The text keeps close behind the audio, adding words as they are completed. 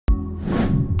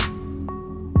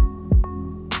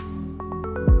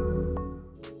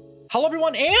Hello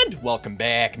everyone and welcome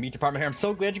back. Meat Department here. I'm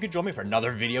so glad you could join me for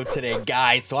another video today,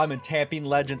 guys. So I'm in Tapping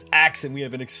Legends X and we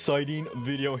have an exciting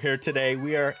video here today.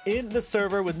 We are in the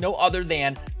server with no other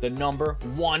than the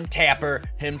 #1 tapper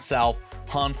himself,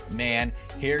 Hunthman.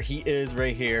 Here he is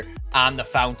right here on the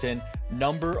fountain.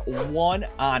 #1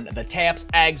 on the taps,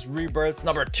 eggs, rebirths.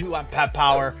 #2 on pet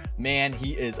power. Man,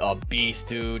 he is a beast,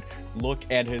 dude. Look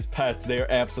at his pets. They're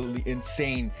absolutely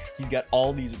insane. He's got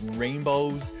all these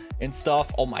rainbows and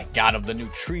stuff. Oh my god, of the new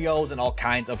trios and all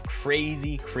kinds of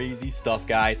crazy stuff,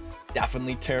 guys.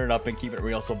 Definitely tear it up and keep it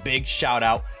real. So big shout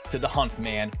out to the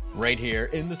Hunthman right here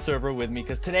in the server with me,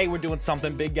 because today we're doing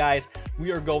something big, guys.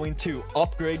 We are going to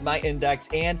upgrade my index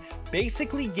and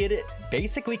basically get it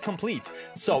complete.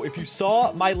 So if you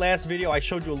saw my last video, I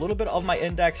showed you a little bit of my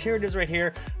index. Here it is right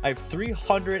here. I have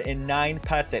 309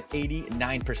 pets at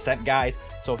 89%, guys.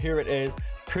 So here it is.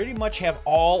 Pretty much have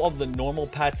all of the normal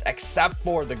pets except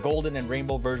for the golden and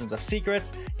rainbow versions of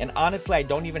secrets, and honestly I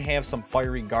don't even have some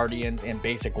fiery guardians and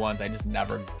basic ones I just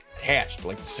never hatched,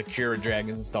 like the Sakura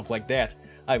dragons and stuff like that.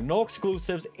 I have no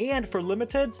exclusives, and for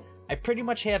limiteds I pretty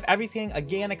much have everything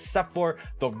again except for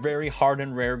the very hard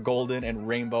and rare golden and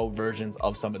rainbow versions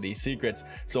of some of these secrets.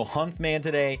 So Hunthman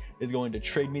today is going to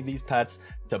trade me these pets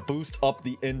to boost up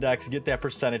the index, get that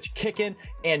percentage kicking,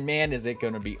 and man, is it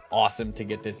going to be awesome to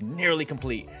get this nearly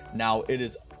complete. Now it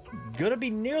is gonna be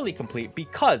nearly complete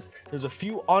because there's a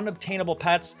few unobtainable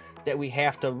pets that we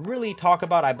have to really talk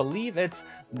about. I believe it's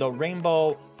the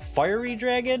rainbow fiery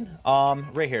dragon,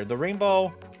 right here, the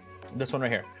rainbow, this one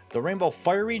right here, the rainbow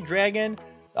fiery dragon,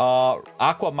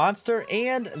 Aqua monster,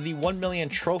 and the 1 million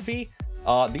trophy.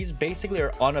 These basically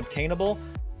are unobtainable.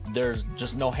 There's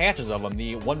just no hatches of them.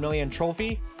 The 1 million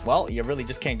trophy, well, you really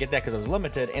just can't get that because it was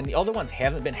limited, and the other ones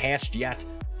haven't been hatched yet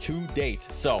to date.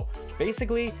 So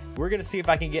basically we're gonna see if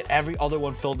I can get every other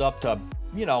one filled up to,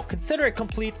 you know, consider it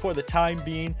complete for the time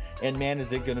being, and man,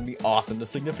 is it gonna be awesome. The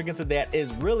significance of that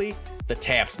is really the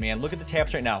taps, man. Look at the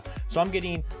taps right now. So I'm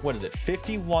getting, what is it,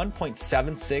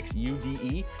 51.76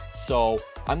 UDE. So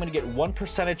I'm gonna get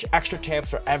 1% extra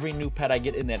taps for every new pet I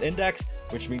get in that index,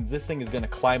 which means this thing is gonna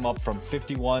climb up from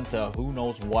 51 to who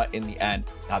knows what in the end.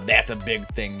 Now that's a big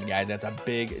thing, guys. That's a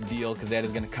big deal because that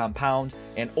is gonna compound,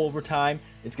 and over time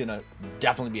it's gonna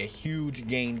definitely be a huge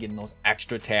gain getting those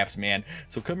extra taps, man.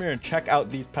 So come here and check out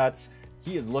these pets.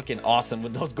 He is looking awesome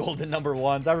with those golden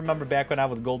 #1s. I remember back when I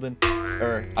was golden,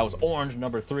 or I was orange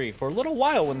 #3 for a little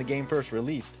while when the game first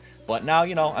released. But now,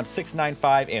 you know, I'm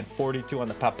 695 and 42 on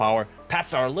the pet power.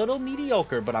 Pets are a little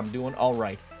mediocre, but I'm doing all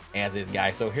right as is,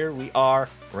 guys. So here we are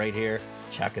right here.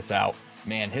 Check us out.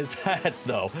 Man, his pets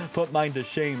though, put mine to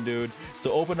shame, dude.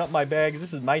 So open up my bags.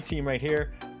 This is my team right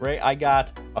here, right? I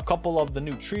got a couple of the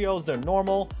new trios. They're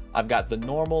normal. I've got the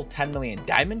normal 10 million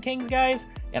diamond kings, guys,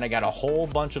 and I got a whole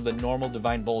bunch of the normal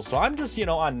divine bulls. So I'm just, you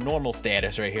know, on normal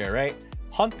status right here, right?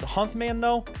 Hunthman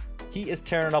though, he is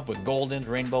tearing up with goldens,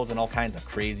 rainbows, and all kinds of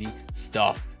crazy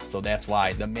stuff. So that's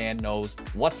why the man knows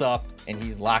what's up, and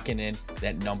he's locking in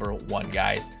that #1,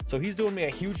 guys. So he's doing me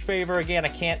a huge favor. Again, I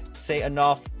can't say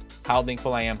enough how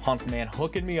thankful I am. Hunthman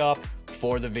hooking me up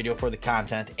for the video, for the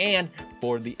content, and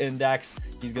for the index.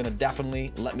 He's gonna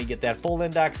definitely let me get that full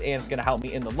index, and it's gonna help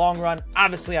me in the long run.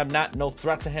 Obviously, I'm not no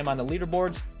threat to him on the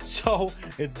leaderboards, so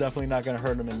it's definitely not gonna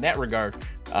hurt him in that regard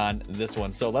on this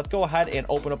one. So let's go ahead and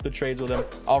open up the trades with him.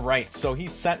 All right, so he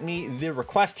sent me the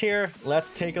request here. Let's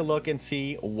take a look and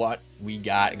see what we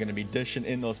got. Gonna be dishing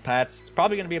in those pets. It's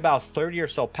probably gonna be about 30 or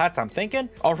so pets, I'm thinking.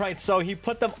 All right, so he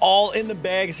put them all in the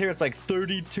bags here. It's like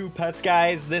 32 pets,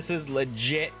 guys. This is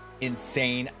legit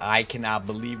insane. I cannot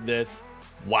believe this.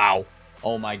 Wow.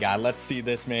 Oh my god, let's see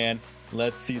this, man.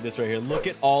 Let's see this right here. Look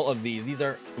at all of these. These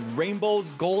are rainbows,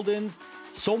 goldens.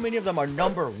 So many of them are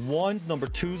 #1s,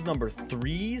 #2s,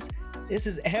 #3s. This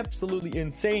is absolutely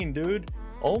insane, dude.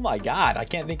 Oh my god, I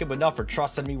can't thank him enough for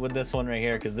trusting me with this one right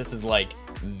here, because this is like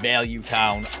value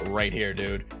town right here,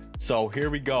 dude. So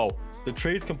here we go. The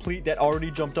trade's complete. That already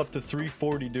jumped up to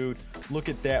 340, dude. Look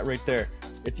at that right there.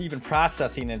 It's even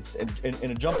processing, and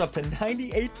it jumped up to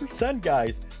 98%,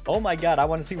 guys. Oh my god, I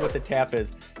want to see what the tap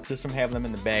is just from having them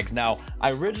in the bags. Now,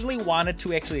 I originally wanted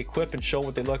to actually equip and show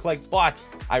what they look like, but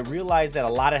I realized that a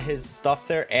lot of his stuff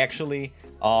there actually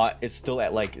is still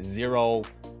at like 0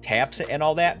 taps and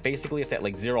all that. Basically, it's at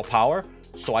like 0 power.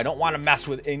 So I don't want to mess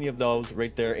with any of those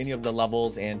right there, any of the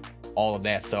levels and all of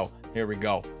that. So here we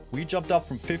go. We jumped up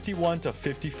from 51 to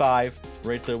 55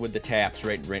 right there with the taps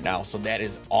right now. So that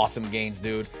is awesome gains,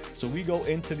 dude. So we go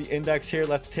into the index here.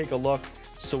 Let's take a look.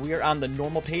 So we are on the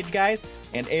normal page, guys.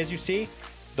 And as you see,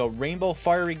 the rainbow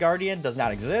fiery guardian does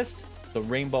not exist. The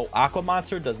rainbow aqua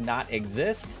monster does not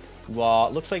exist.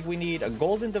 Looks like we need a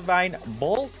golden divine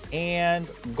bull and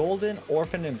golden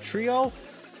orphan trio.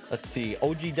 Let's see,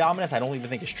 OG Dominus, I don't even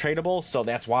think is tradable, so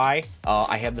that's why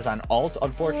I have this on alt,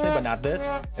 unfortunately, but not this.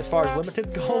 As far as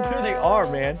limiteds go, there they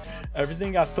are, man.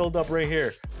 Everything got filled up right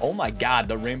here. Oh my god,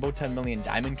 the Rainbow 10 million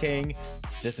Diamond King.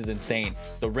 This is insane.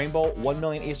 The Rainbow 1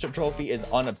 million Easter Trophy is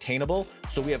unobtainable,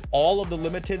 so we have all of the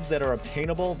limiteds that are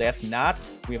obtainable. That's not.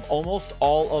 We have almost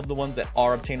all of the ones that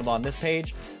are obtainable on this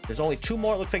page. There's only 2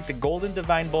 more. It looks like the Golden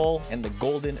Divine Bull and the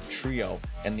Golden Trio.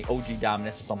 And the OG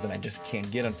Dominus is something I just can't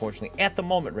get, unfortunately, at the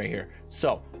moment right here.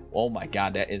 So, oh my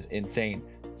god, that is insane.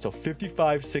 So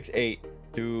 5568.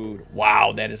 Dude,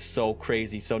 wow, that is so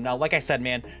crazy. So now, like I said,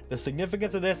 man, the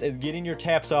significance of this is getting your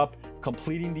taps up,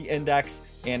 completing the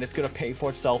index, and it's gonna pay for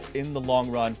itself in the long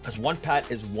run, because one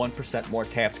pet is 1% more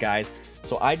taps, guys.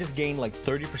 So I just gained like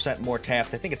 30% more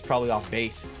taps. I think it's probably off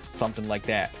base, something like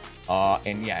that.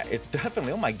 And yeah, it's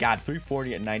definitely, oh my god,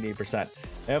 340 at 98%.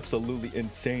 Absolutely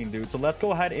insane, dude. So let's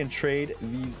go ahead and trade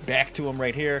these back to him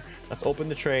right here. Let's open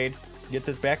the trade, get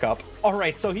this back up. All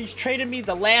right, so he's traded me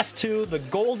the last 2, the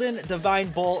Golden Divine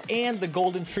Bull and the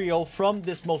Golden Trio from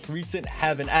this most recent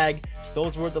Heaven Egg.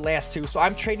 Those were the last 2. So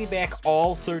I'm trading back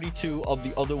all 32 of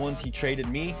the other ones he traded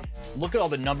me. Look at all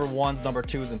the number 1s, number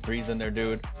 2s, and 3s in there,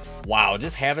 dude. Wow,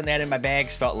 just having that in my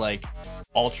bags felt like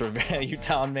ultra value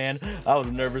town, man. I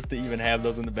was nervous to even have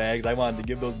those in the bags. I wanted to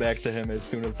give those back to him as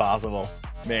soon as possible.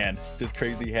 Man, just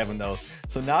crazy having those.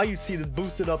 So now you see this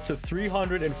boosted up to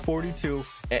 342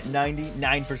 at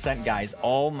 99%, guys.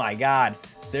 Oh my god,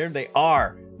 there they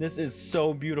are. This is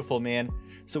so beautiful, man.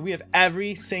 So we have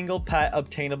every single pet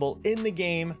obtainable in the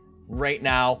game right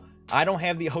now. I don't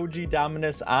have the OG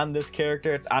Dominus on this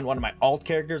character. It's on one of my alt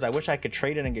characters. I wish I could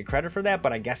trade it and get credit for that,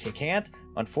 but I guess you can't,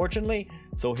 unfortunately.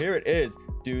 So here it is,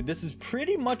 dude. This is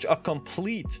pretty much a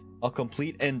complete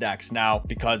index now,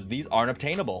 because these aren't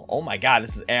obtainable. Oh my god,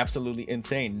 this is absolutely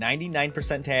insane.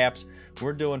 99% taps.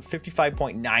 We're doing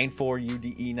 55.94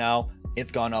 UDE now.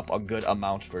 It's gone up a good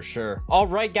amount for sure. All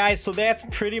right, guys, so that's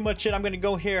pretty much it. I'm gonna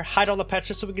go here, hide all the pets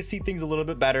just so we can see things a little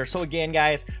bit better. So again,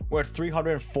 guys, we're at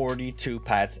 342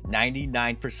 pets,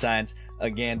 99%.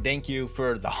 Again, thank you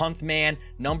for the Hunthman,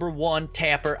 #1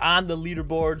 tapper on the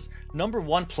leaderboards,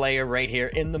 #1 player right here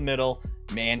in the middle.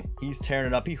 Man, he's tearing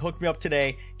it up. He hooked me up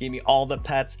today, gave me all the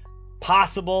pets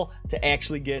possible to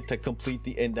actually get to complete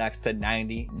the index to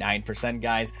 99%,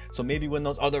 guys. So maybe when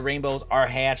those other rainbows are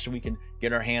hatched, we can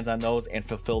get our hands on those and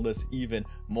fulfill this even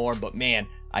more. But man,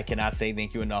 I cannot say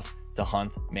thank you enough to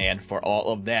Hunthman for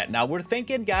all of that. Now we're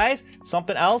thinking, guys,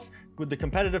 something else with the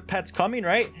competitive pets coming,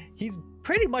 right? He's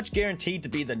pretty much guaranteed to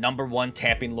be the #1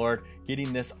 tapping lord,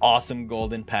 getting this awesome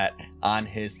golden pet on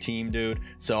his team, dude.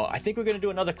 So I think we're gonna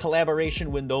do another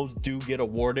collaboration when those do get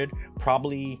awarded,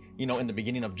 probably, you know, in the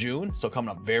beginning of June. So coming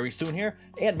up very soon here.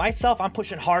 And myself, I'm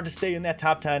pushing hard to stay in that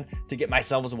top 10 to get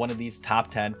myself as one of these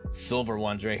top 10 silver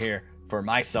ones right here for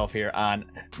myself here on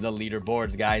the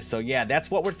leaderboards, guys. So yeah, that's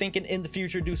what we're thinking in the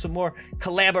future. Do some more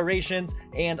collaborations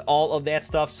and all of that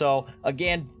stuff. So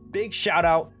again, big shout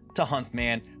out to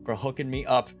Hunthman for hooking me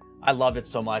up. I love it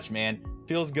so much, man.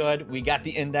 Feels good. We got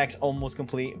the index almost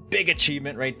complete. Big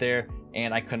achievement right there,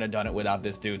 and I couldn't have done it without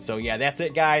this dude. So yeah, that's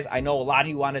it, guys. I know a lot of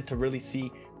you wanted to really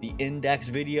see the index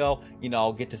video, you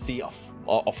know, get to see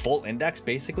a full index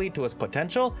basically to its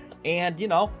potential. And you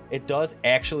know, it does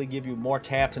actually give you more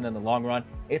taps, and in the long run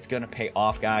it's gonna pay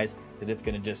off, guys, because it's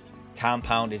gonna just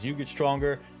compound as you get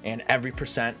stronger, and every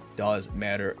percent does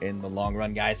matter in the long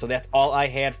run, guys. So that's all I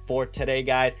had for today,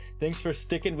 guys. Thanks for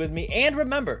sticking with me, and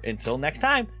remember, until next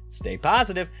time, stay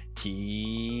positive,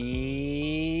 keep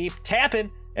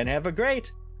tapping, and have a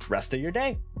great rest of your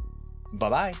day. Bye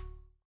bye.